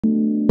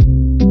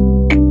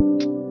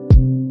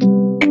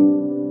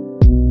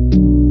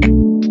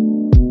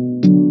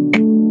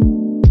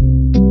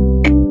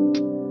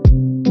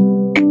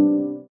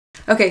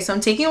Okay, so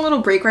I'm taking a little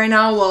break right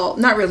now. Well,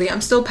 not really.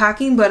 I'm still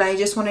packing, but I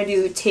just wanted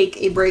to take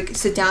a break,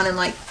 sit down, and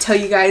like tell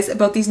you guys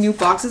about these new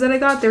boxes that I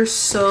got. They're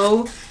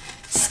so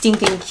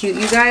stinking cute,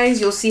 you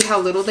guys. You'll see how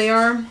little they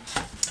are.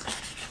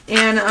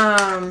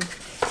 And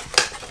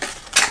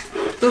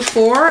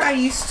before I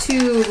used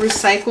to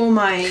recycle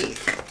my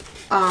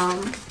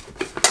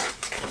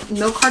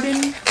milk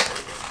carton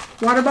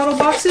water bottle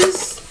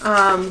boxes,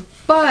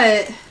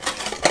 but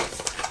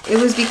it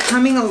was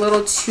becoming a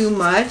little too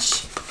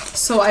much.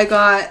 So I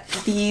got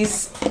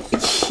these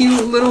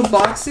cute little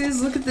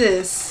boxes. Look at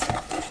this.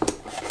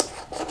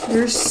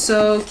 They're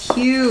so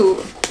cute.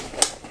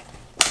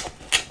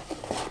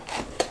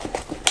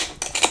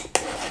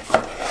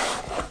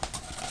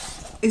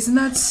 Isn't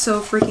that so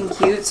freaking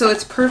cute? So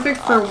it's perfect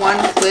for one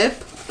clip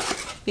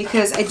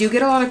because I do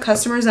get a lot of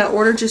customers that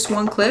order just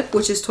one clip,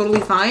 which is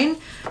totally fine.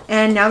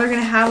 And now they're going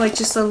to have like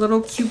just a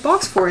little cute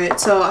box for it.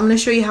 So I'm going to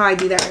show you how I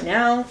do that right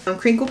now.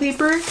 Crinkle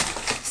paper,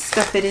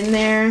 stuff it in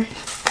there.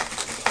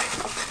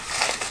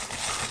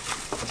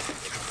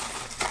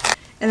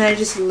 And then I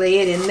just lay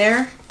it in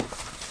there.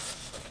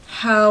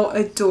 How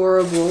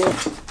adorable.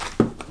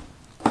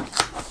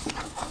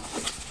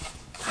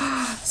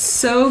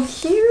 So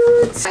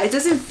cute. It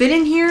doesn't fit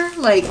in here.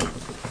 Like,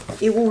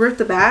 it will rip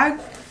the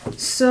bag.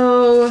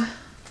 So,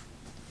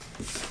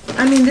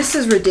 I mean, this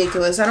is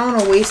ridiculous. I don't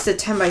want to waste a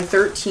 10 by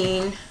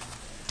 13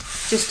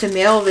 just to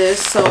mail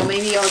this. So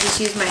maybe I'll just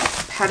use my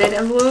padded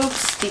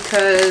envelopes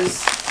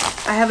because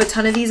I have a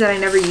ton of these that I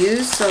never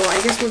use. So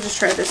I guess we'll just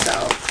try this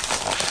out.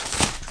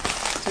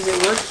 Does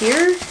it work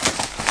here?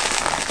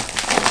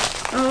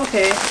 Oh,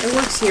 okay. It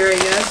works here, I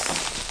guess.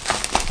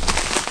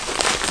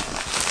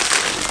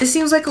 This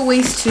seems like a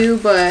waste too,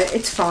 but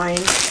it's fine.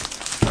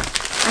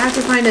 I have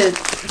to find a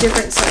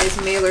different size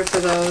mailer for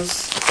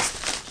those.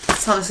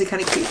 It's honestly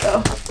kind of cute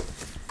though.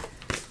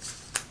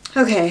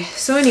 Okay,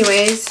 so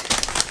anyways,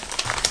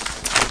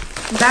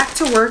 back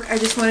to work. I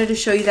just wanted to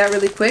show you that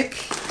really quick.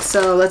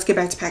 So let's get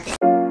back to packing.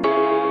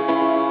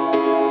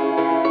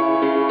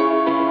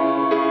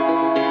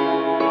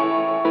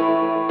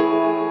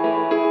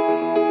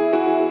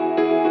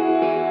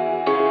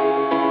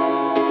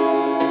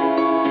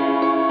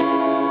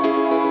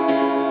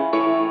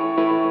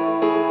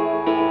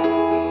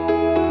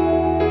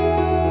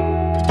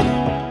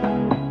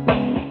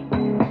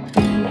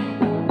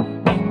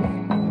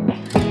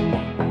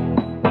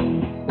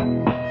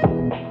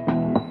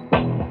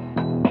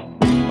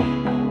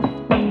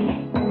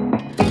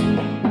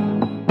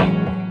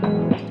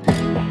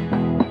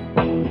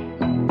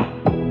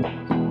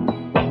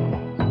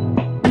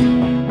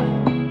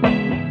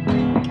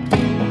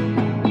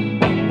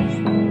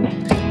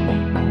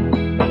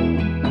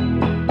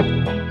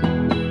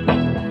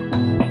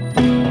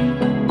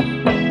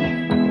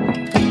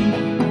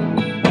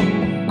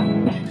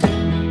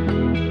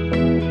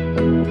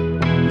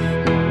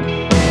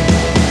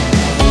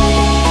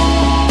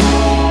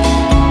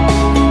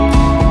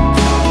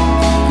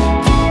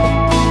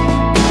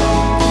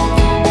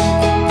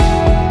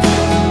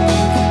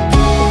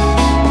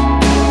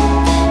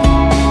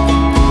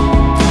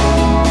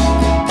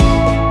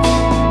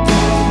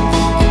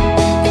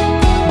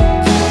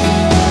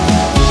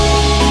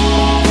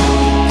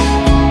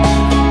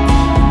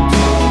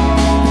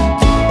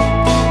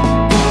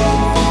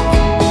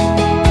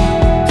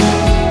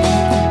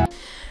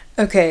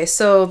 Okay,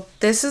 so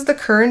this is the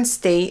current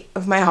state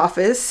of my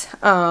office.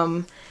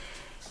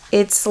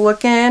 It's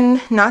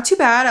looking not too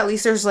bad. At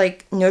least there's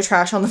like no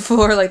trash on the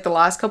floor like the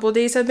last couple of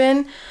days have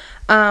been.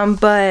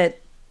 But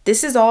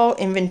this is all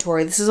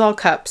inventory. This is all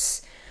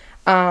cups.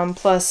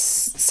 Plus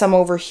some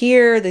over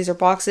here. These are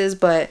boxes,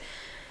 but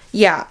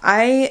yeah,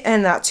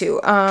 and that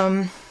too.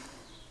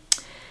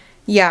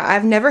 Yeah,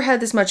 I've never had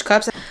this much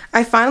cups.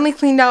 I finally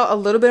cleaned out a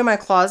little bit of my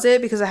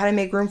closet because I had to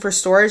make room for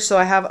storage. So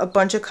I have a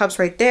bunch of cups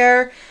right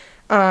there.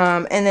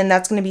 And then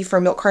that's going to be for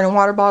milk carton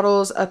water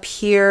bottles. Up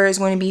here is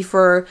going to be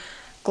for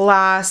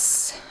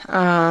glass,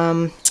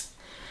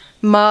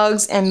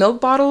 mugs, and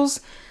milk bottles.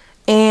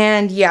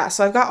 And yeah,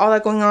 so I've got all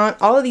that going on.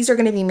 All of these are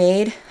going to be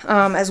made,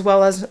 as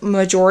well as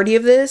majority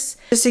of this.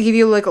 Just to give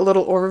you like a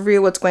little overview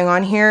of what's going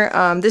on here.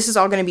 This is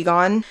all going to be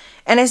gone.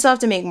 And I still have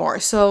to make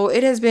more. So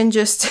it has been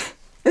just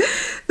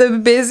the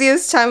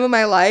busiest time of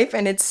my life,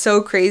 and it's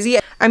so crazy.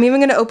 I'm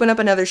even going to open up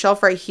another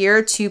shelf right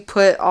here to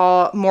put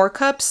more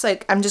cups.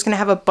 Like, I'm just going to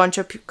have a bunch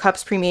of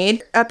cups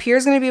pre-made. Up here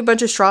is going to be a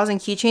bunch of straws and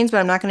keychains, but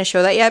I'm not going to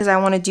show that yet because I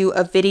want to do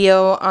a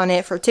video on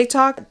it for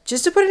TikTok.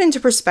 Just to put it into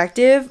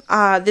perspective,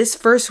 this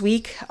first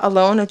week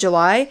alone of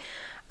July,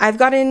 I've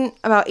gotten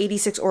about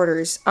 86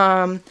 orders.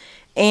 And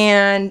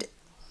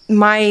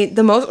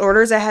the most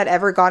orders I had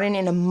ever gotten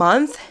in a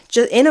month,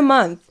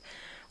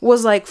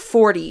 was like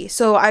 40.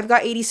 So I've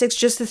got 86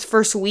 just this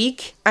first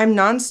week. I'm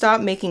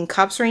nonstop making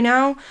cups right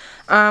now.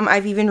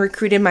 I've even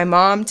recruited my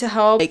mom to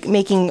help, like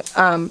making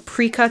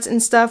pre-cuts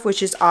and stuff,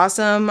 which is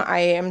awesome. I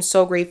am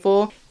so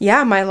grateful.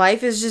 Yeah, my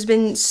life has just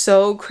been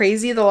so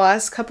crazy the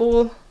last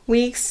couple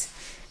weeks,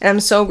 and I'm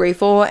so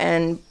grateful,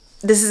 and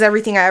this is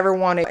everything I ever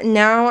wanted.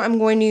 Now I'm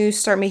going to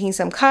start making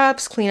some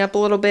cups, clean up a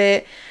little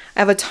bit. I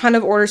have a ton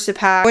of orders to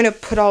pack. I'm going to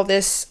put all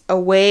this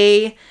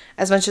away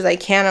as much as I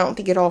can. I don't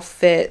think it'll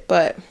fit,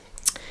 but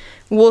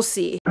we'll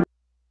see.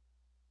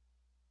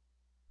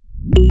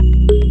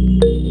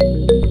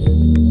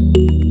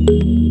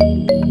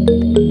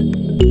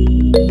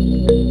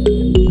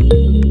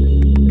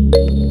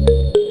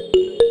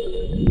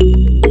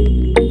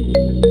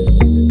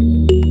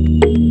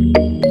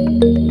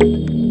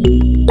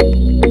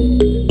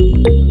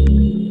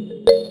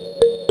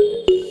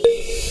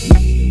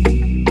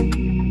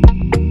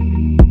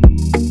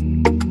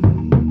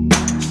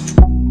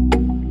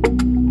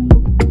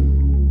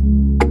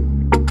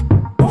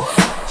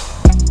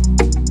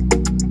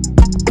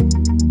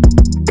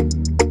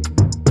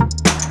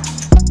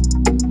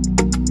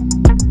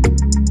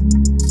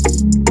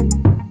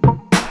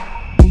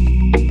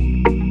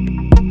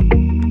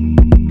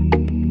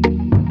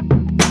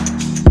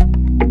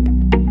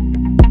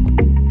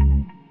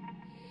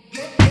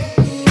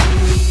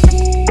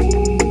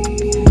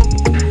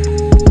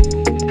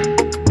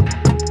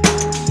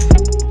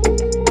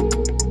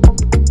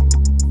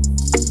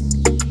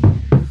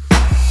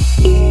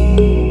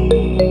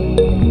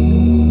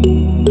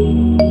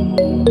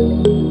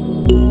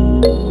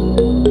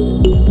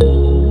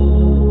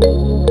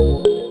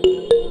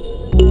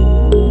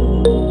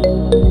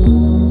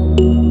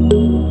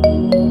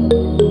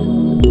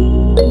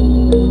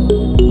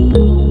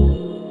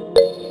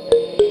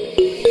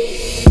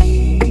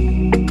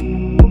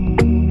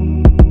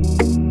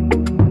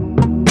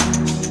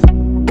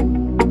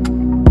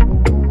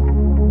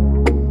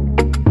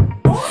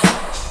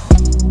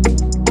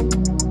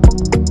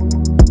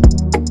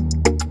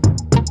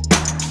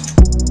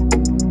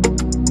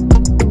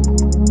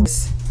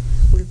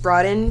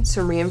 Brought in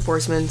some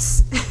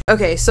reinforcements.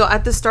 Okay, so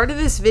at the start of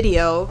this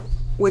video,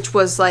 which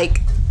was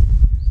like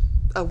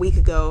a week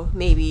ago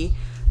maybe,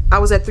 I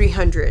was at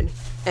 300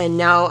 and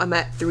now I'm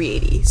at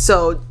 380.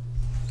 So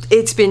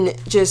it's been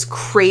just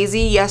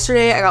crazy.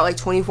 Yesterday I got like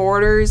 24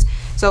 orders,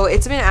 so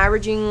it's been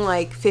averaging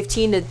like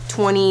 15 to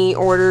 20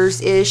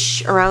 orders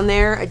ish around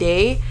there a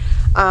day.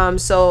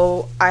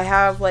 So I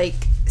have like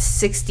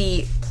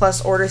 60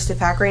 plus orders to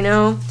pack right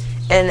now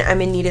and I'm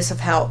in need of some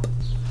help.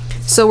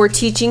 So we're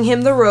teaching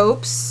him the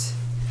ropes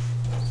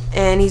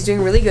and he's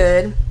doing really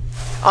good.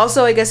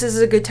 Also, I guess this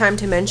is a good time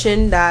to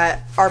mention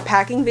that our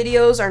packing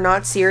videos are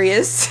not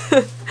serious.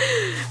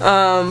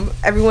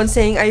 Everyone's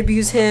saying I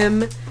abuse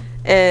him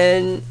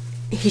and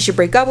he should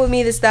break up with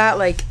me, this, that.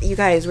 Like, you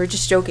guys, we're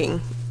just joking.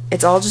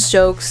 It's all just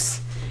jokes.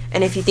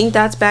 And if you think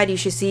that's bad, you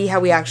should see how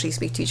we actually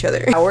speak to each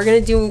other. We're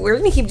gonna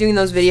keep doing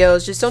those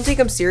videos. Just don't take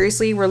them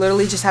seriously. We're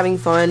literally just having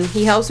fun.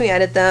 He helps me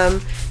edit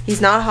them.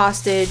 He's not a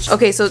hostage.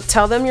 Okay, so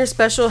tell them your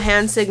special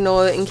hand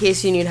signal in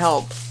case you need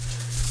help.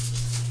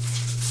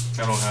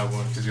 I don't have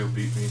one because you'll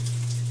beat me.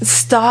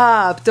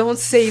 Stop. Don't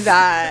say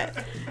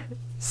that.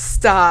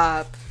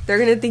 Stop. They're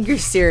gonna think you're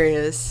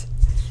serious.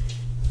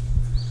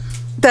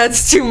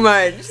 That's too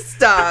much.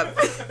 Stop.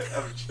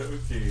 I'm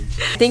joking.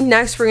 I think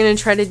next we're gonna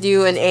try to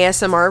do an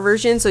ASMR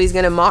version, so he's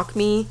gonna mock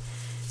me.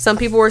 Some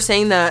people were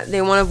saying that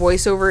they want a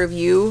voiceover of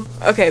you.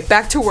 Okay,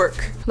 back to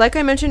work. Like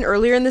I mentioned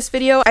earlier in this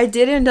video, I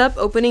did end up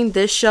opening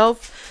this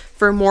shelf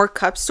for more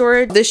cup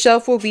storage. This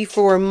shelf will be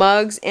for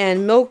mugs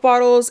and milk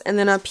bottles, and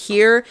then up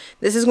here,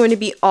 this is going to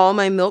be all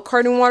my milk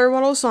carton water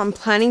bottles. So I'm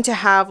planning to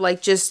have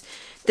like just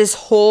this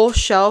whole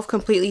shelf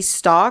completely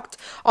stocked.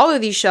 All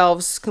of these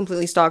shelves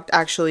completely stocked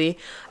actually.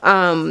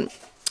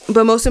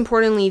 But most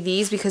importantly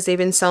these, because they've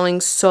been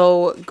selling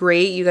so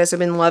great. You guys have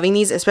been loving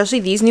these,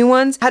 especially these new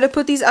ones. I had to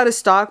put these out of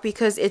stock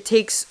because it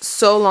takes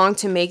so long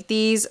to make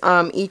these.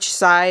 Each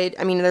side,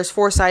 I mean there's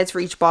 4 sides for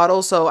each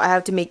bottle, so I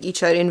have to make each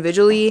side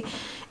individually.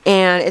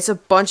 And it's a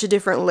bunch of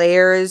different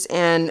layers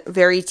and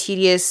very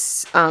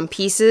tedious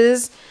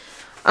pieces.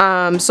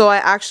 So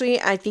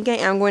I think I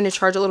am going to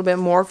charge a little bit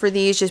more for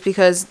these just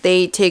because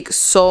they take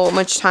so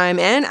much time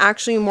and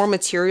actually more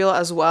material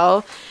as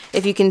well.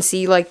 If you can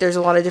see, like, there's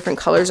a lot of different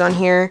colors on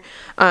here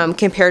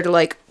compared to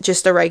like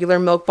just a regular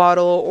milk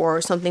bottle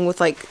or something with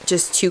like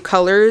just 2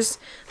 colors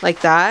like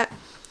that.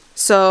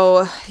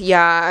 So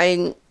yeah,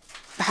 I'm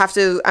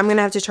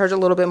gonna have to charge a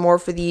little bit more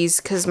for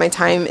these because my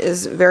time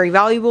is very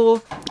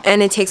valuable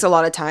and it takes a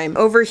lot of time.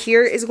 Over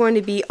here is going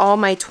to be all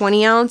my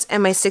 20 ounce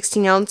and my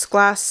 16 ounce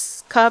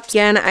glass cups.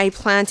 Again, I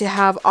plan to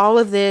have all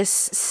of this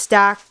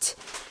stacked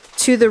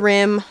to the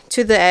rim,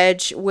 to the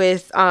edge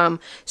with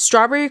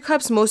strawberry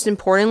cups, most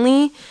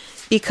importantly,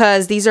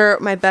 because these are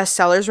my best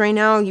sellers right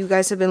now. You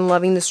guys have been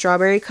loving the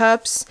strawberry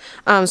cups.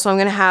 So I'm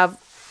gonna have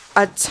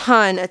a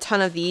ton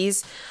of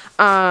these.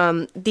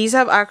 These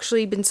have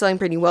actually been selling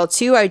pretty well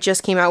too. I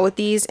just came out with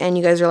these and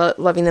you guys are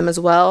loving them as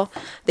well.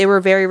 They were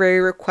very,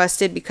 very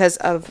requested because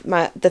of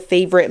the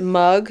favorite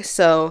mug.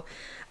 So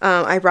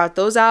I brought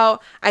those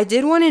out. I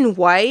did one in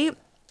white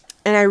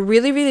and I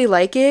really, really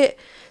like it.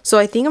 So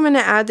I think I'm going to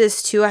add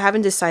this too. I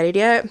haven't decided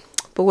yet,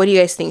 but what do you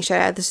guys think? Should I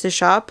add this to the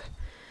shop?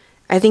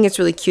 I think it's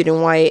really cute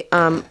in white.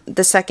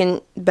 The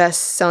second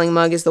best selling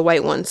mug is the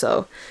white one.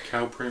 So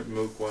Cow print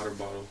milk water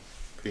bottle,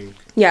 pink.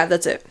 Yeah,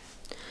 that's it.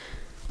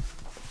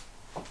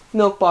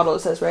 Milk bottle, it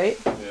says, right?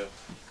 Yeah.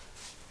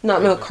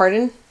 Not milk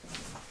carton?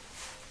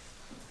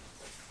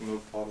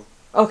 Milk bottle.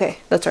 Okay,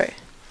 that's right.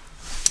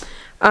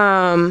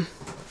 Dino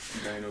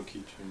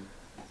keychain.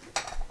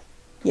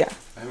 Yeah.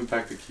 I haven't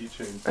packed a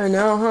keychain. I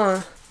know,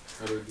 huh?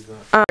 How do I do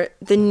that?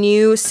 The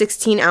new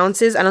 16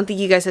 ounces. I don't think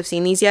you guys have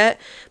seen these yet,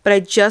 but I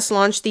just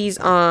launched these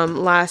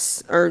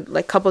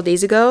like couple of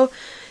days ago.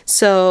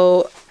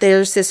 So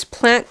there's this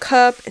plant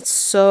cup. It's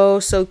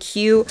so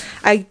cute.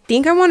 I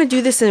think I want to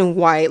do this in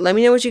white. Let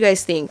me know what you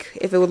guys think,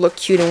 if it would look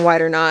cute in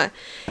white or not.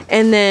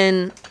 And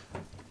then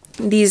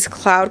these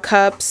cloud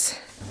cups.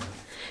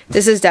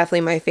 This is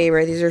definitely my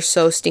favorite. These are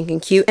so stinking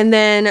cute. And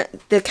then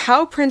the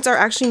cow prints are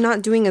actually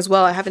not doing as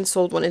well. I haven't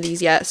sold one of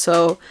these yet,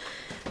 so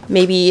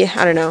maybe,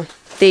 I don't know.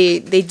 They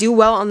do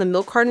well on the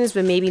milk cartons,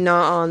 but maybe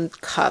not on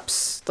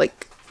cups,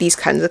 like these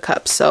kinds of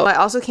cups. So I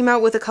also came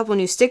out with a couple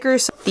new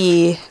stickers.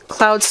 The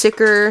cloud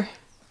sticker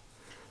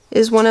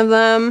is one of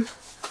them.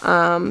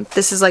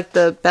 This is like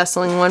the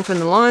best-selling one from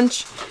the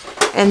launch.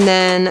 And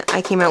then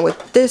I came out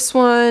with this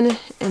one,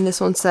 and this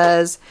one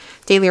says,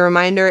 daily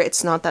reminder,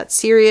 it's not that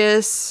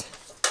serious.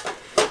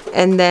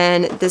 And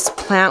then this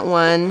plant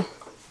one,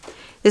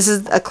 this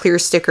is a clear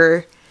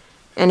sticker,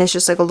 and it's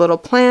just like a little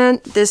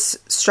plant. This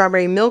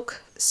strawberry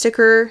milk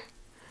sticker,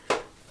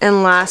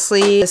 and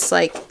lastly, this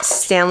like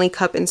Stanley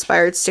Cup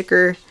inspired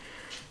sticker.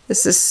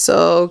 This is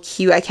so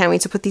cute. I can't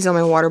wait to put these on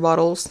my water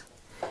bottles.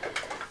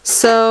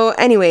 So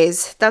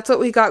anyways, that's what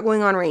we got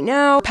going on right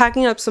now.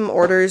 Packing up some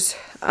orders.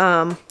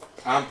 I'm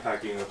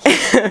packing up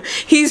some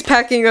He's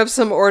packing up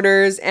some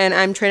orders, and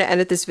I'm trying to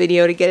edit this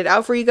video to get it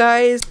out for you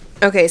guys.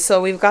 Okay,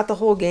 so we've got the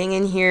whole gang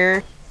in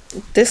here.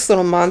 This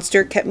little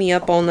monster kept me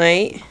up all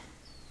night.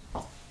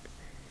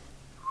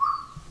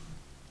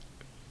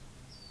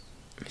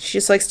 She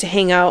just likes to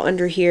hang out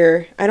under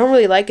here. I don't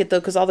really like it though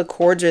because all the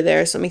cords are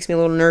there, so it makes me a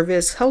little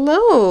nervous.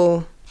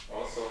 Hello.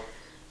 Also.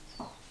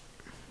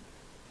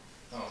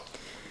 Oh.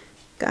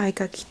 Ay,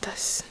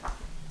 caquitas.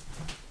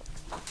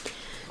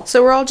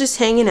 So we're all just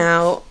hanging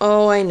out.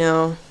 Oh, I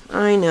know.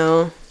 I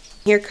know.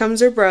 Here comes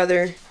her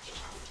brother.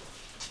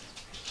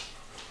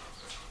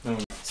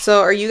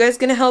 So are you guys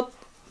gonna help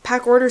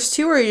pack orders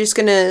too, or are you just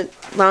gonna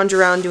lounge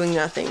around doing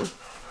nothing?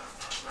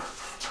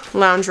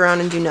 Lounge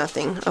around and do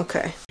nothing.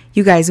 Okay.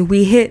 You guys,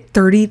 we hit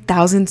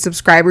 30,000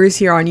 subscribers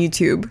here on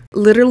YouTube.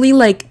 Literally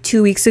like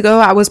 2 weeks ago,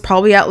 I was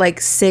probably at like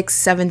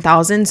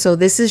 7,000. So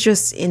this is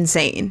just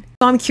insane.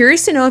 So I'm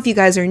curious to know if you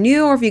guys are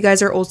new or if you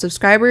guys are old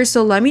subscribers.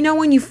 So let me know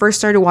when you first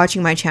started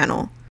watching my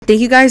channel.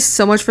 Thank you guys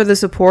so much for the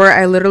support.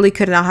 I literally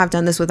could not have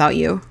done this without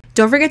you.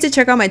 Don't forget to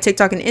check out my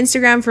TikTok and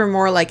Instagram for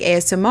more like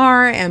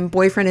ASMR and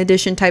boyfriend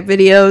edition type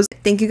videos.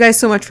 Thank you guys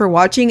so much for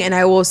watching, and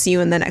I will see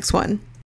you in the next one.